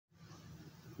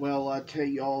Well, I tell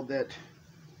y'all that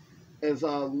as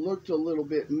I looked a little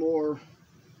bit more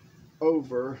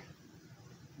over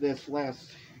this last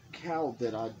cowl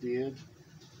that I did,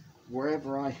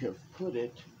 wherever I have put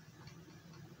it,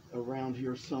 around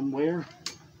here somewhere,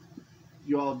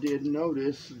 y'all did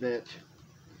notice that,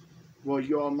 well,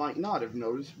 y'all might not have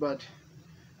noticed, but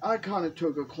I kind of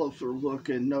took a closer look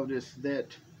and noticed that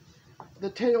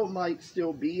the tail might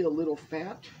still be a little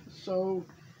fat, so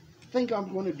I think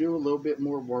I'm going to do a little bit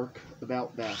more work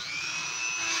about that.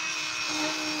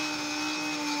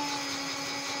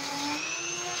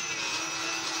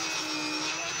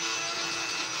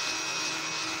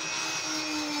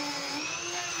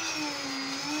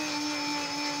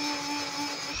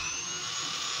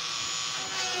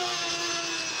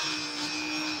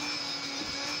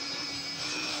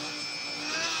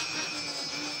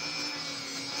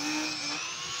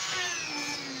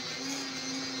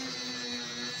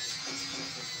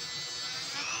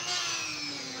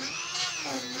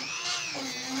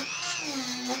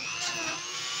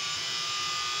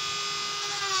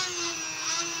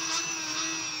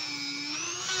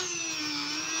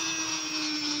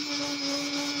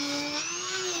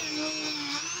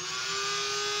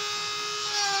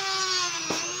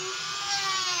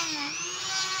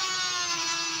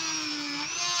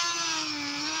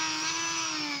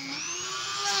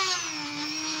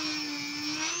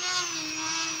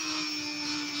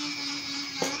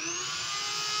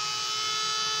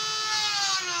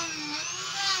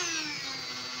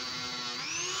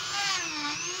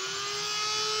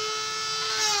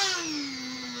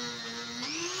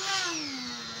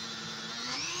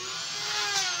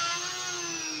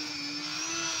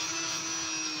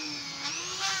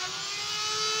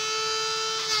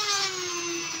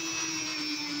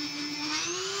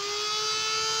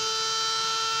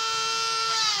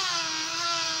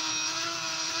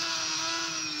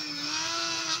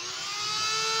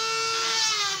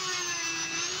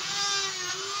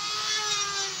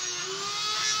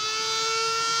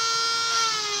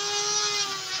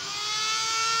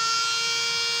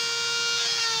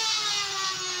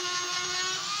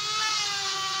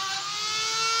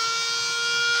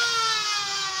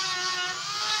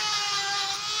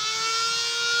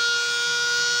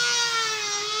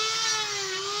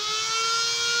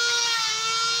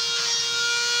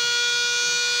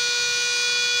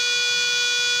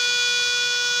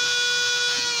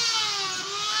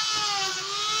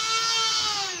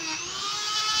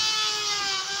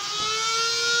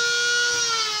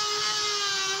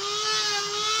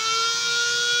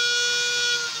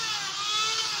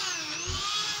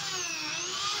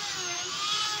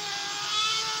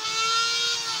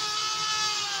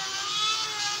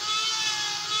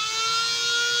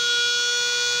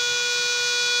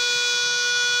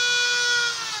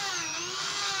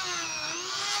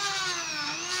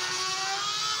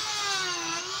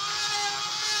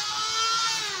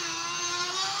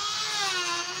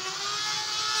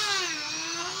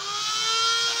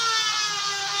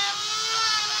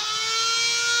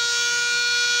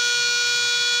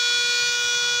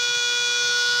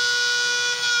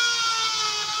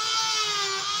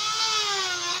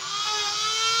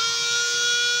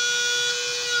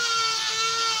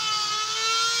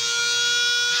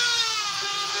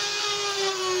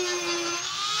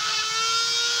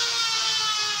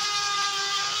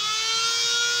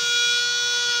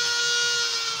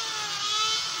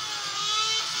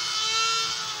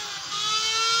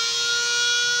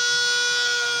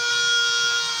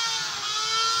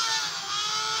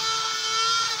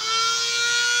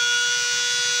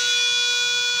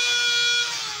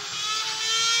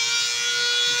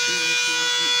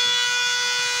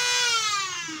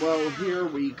 Well, here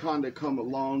we kind of come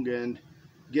along and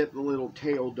get the little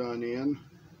tail done in.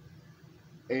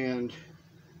 And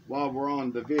while we're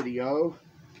on the video,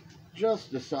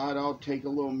 just decide I'll take a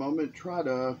little moment, try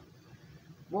to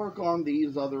work on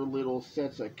these other little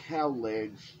sets of cow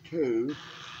legs too.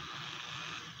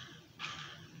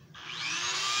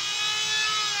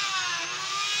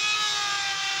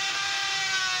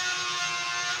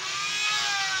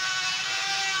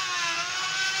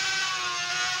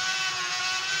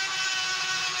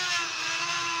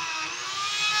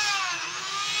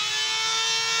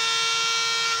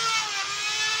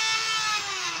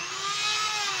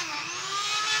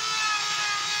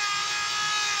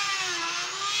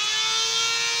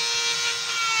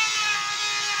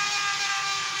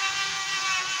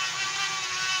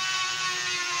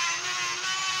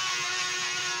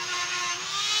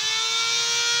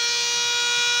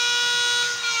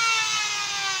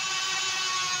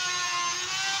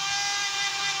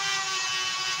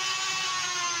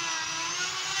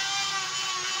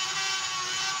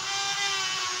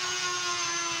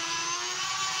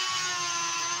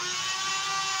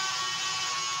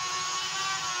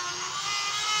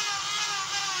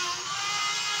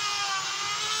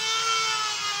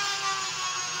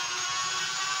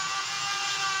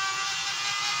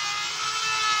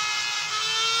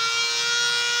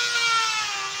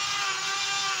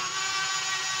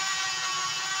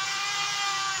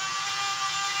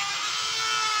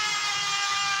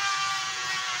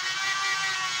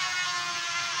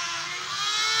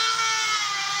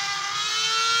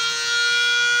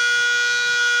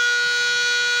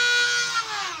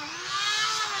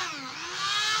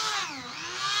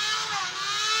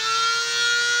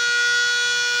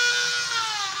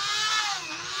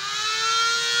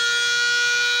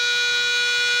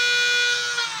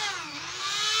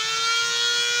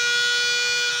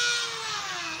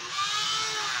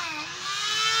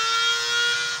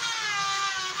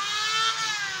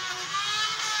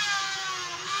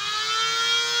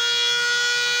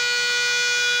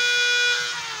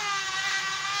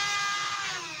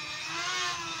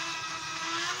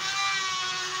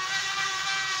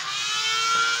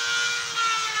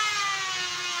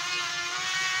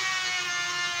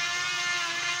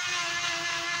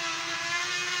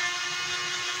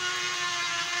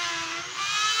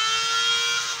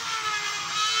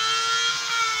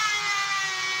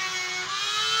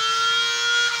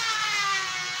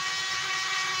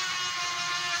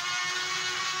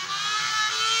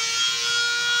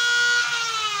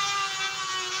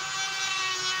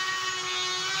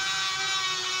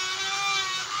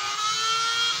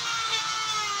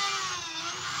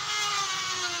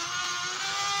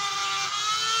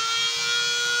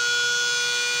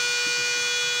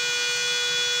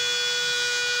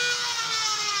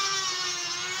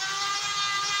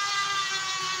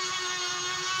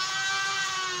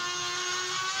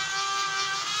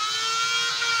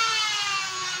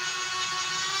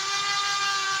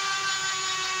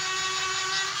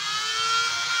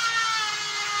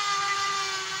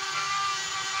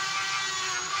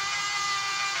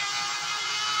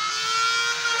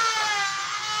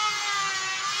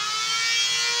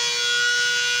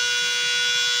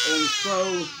 And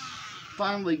so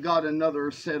finally got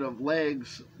another set of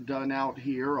legs done out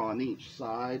here on each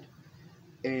side,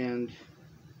 and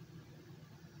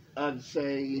I'd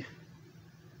say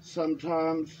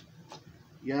sometimes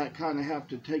you kind of have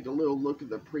to take a little look at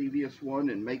the previous one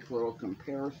and make little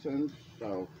comparisons,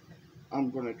 so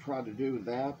I'm going to try to do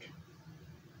that.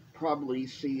 Probably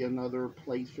see another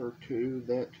place or two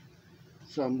that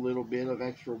some little bit of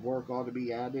extra work ought to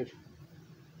be added.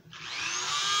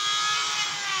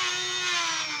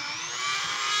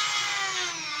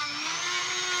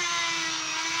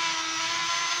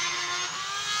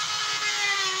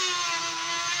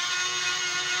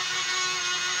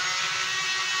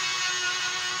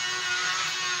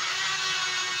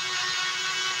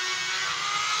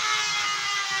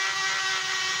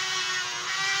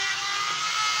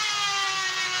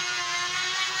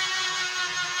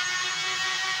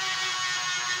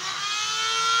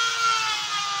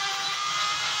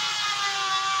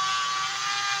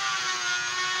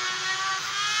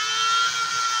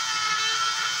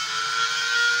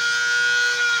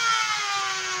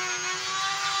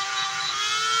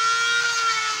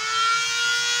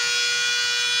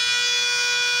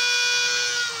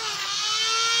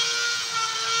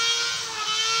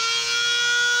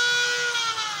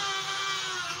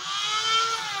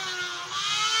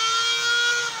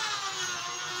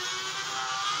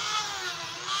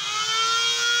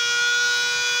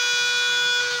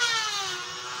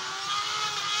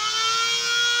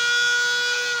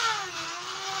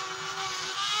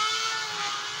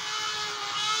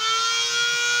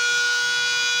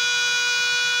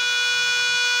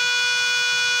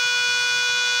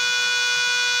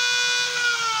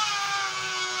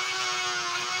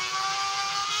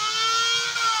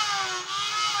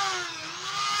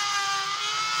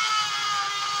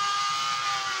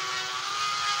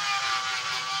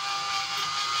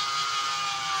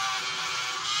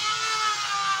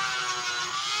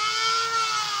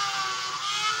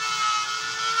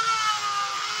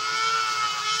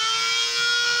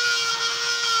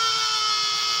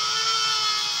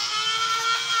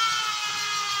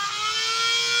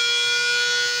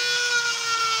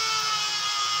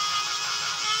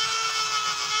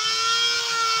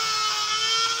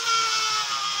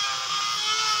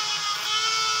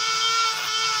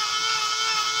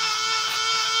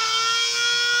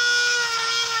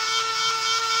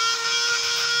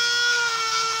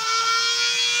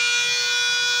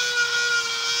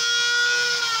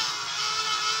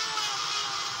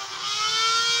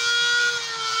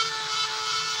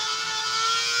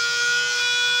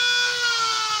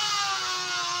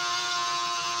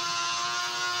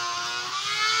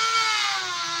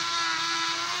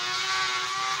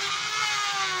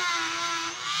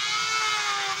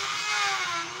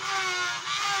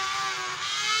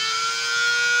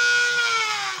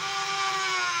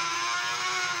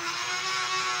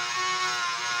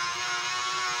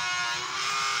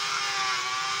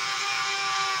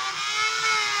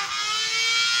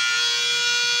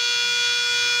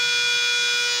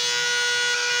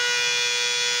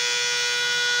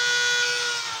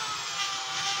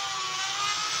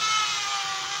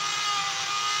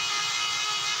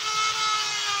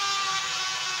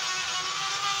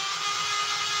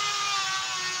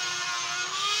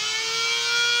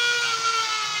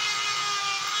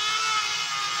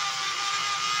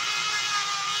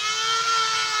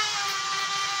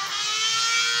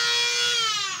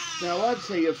 Now I'd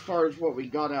say as far as what we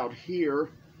got out here,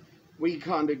 we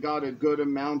kind of got a good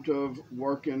amount of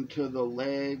work into the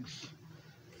legs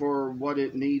for what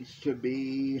it needs to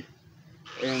be,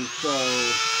 and so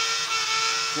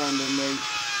kind of make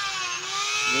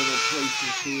little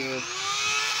places here,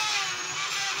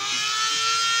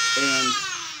 and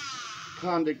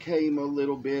kind of came a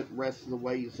little bit rest of the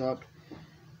ways up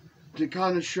to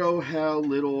kind of show how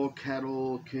little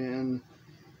cattle can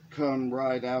come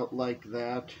right out like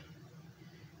that.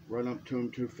 Run up to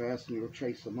them too fast and you'll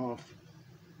chase them off.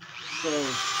 So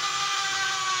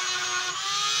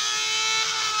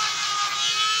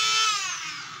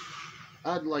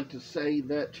I'd like to say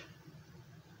that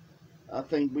I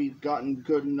think we've gotten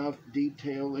good enough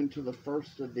detail into the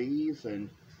first of these, and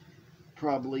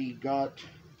probably got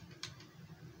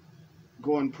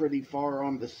going pretty far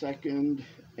on the second.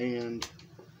 And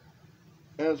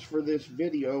as for this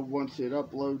video, once it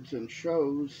uploads and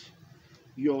shows,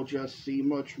 you'll just see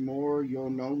much more, you'll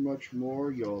know much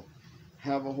more, you'll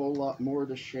have a whole lot more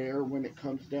to share when it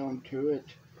comes down to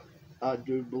it. I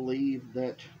do believe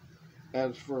that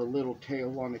as for a little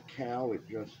tail on a cow, it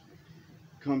just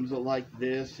comes like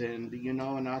this, and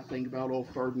and I think about old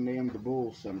Ferdinand the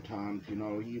Bull sometimes.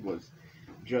 He was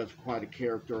just quite a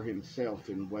character himself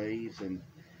in ways, and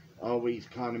always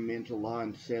kind of meant a lot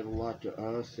and said a lot to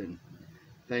us, and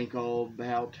think all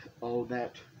about all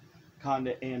that kind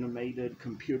of animated,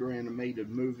 computer animated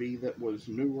movie that was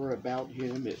newer about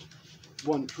him. It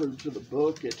wasn't true to the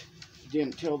book. It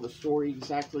didn't tell the story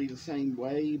exactly the same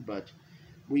way, but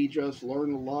we just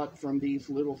learn a lot from these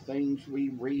little things we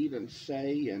read and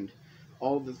say, and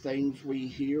all the things we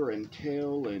hear and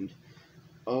tell. And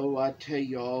oh, I tell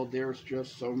y'all, there's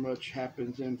just so much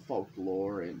happens in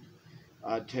folklore, and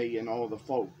I tell you, in all the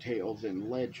folk tales and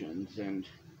legends. And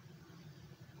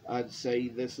I'd say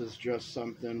this is just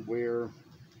something we're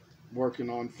working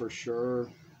on for sure.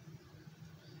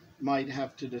 Might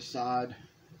have to decide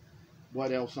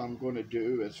what else I'm going to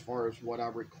do as far as what I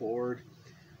record.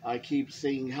 I keep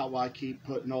seeing how I keep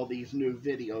putting all these new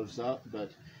videos up,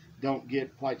 but don't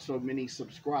get quite so many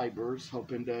subscribers,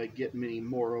 hoping to get many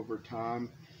more over time.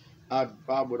 I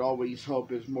would always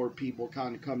hope as more people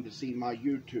kind of come to see my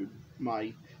YouTube,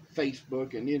 my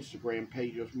Facebook and Instagram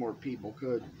pages, more people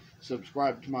could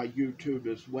subscribe to my YouTube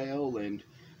as well, and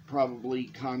probably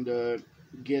kind of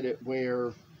get it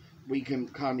where we can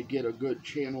kind of get a good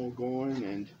channel going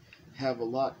and have a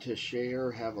lot to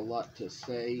share, have a lot to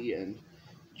say, and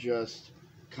just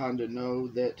kind of know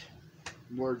that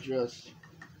we're just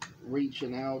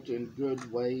reaching out in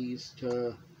good ways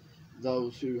to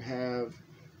those who have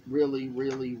really,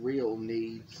 really real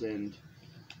needs. And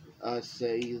I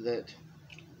say that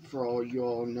for all you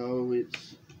all know,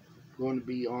 it's going to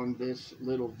be on this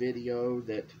little video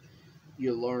that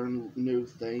you learn new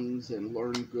things and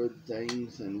learn good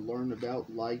things and learn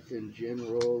about life in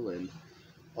general, and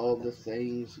all the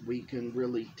things we can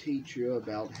really teach you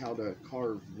about how to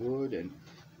carve wood and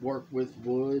work with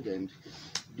wood and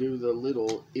do the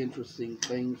little interesting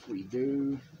things we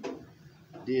do.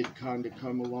 Did kind of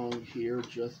come along here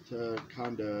just to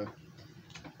kind of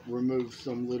remove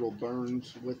some little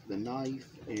burns with the knife,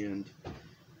 and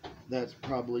that's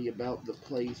probably about the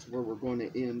place where we're going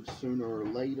to end sooner or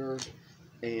later.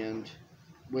 And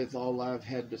with all I've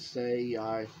had to say,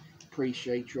 I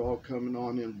appreciate you all coming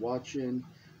on and watching.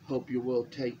 Hope you will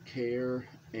take care,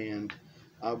 and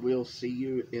I will see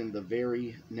you in the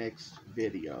very next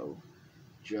video.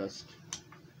 Just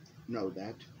know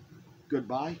that.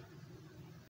 Goodbye.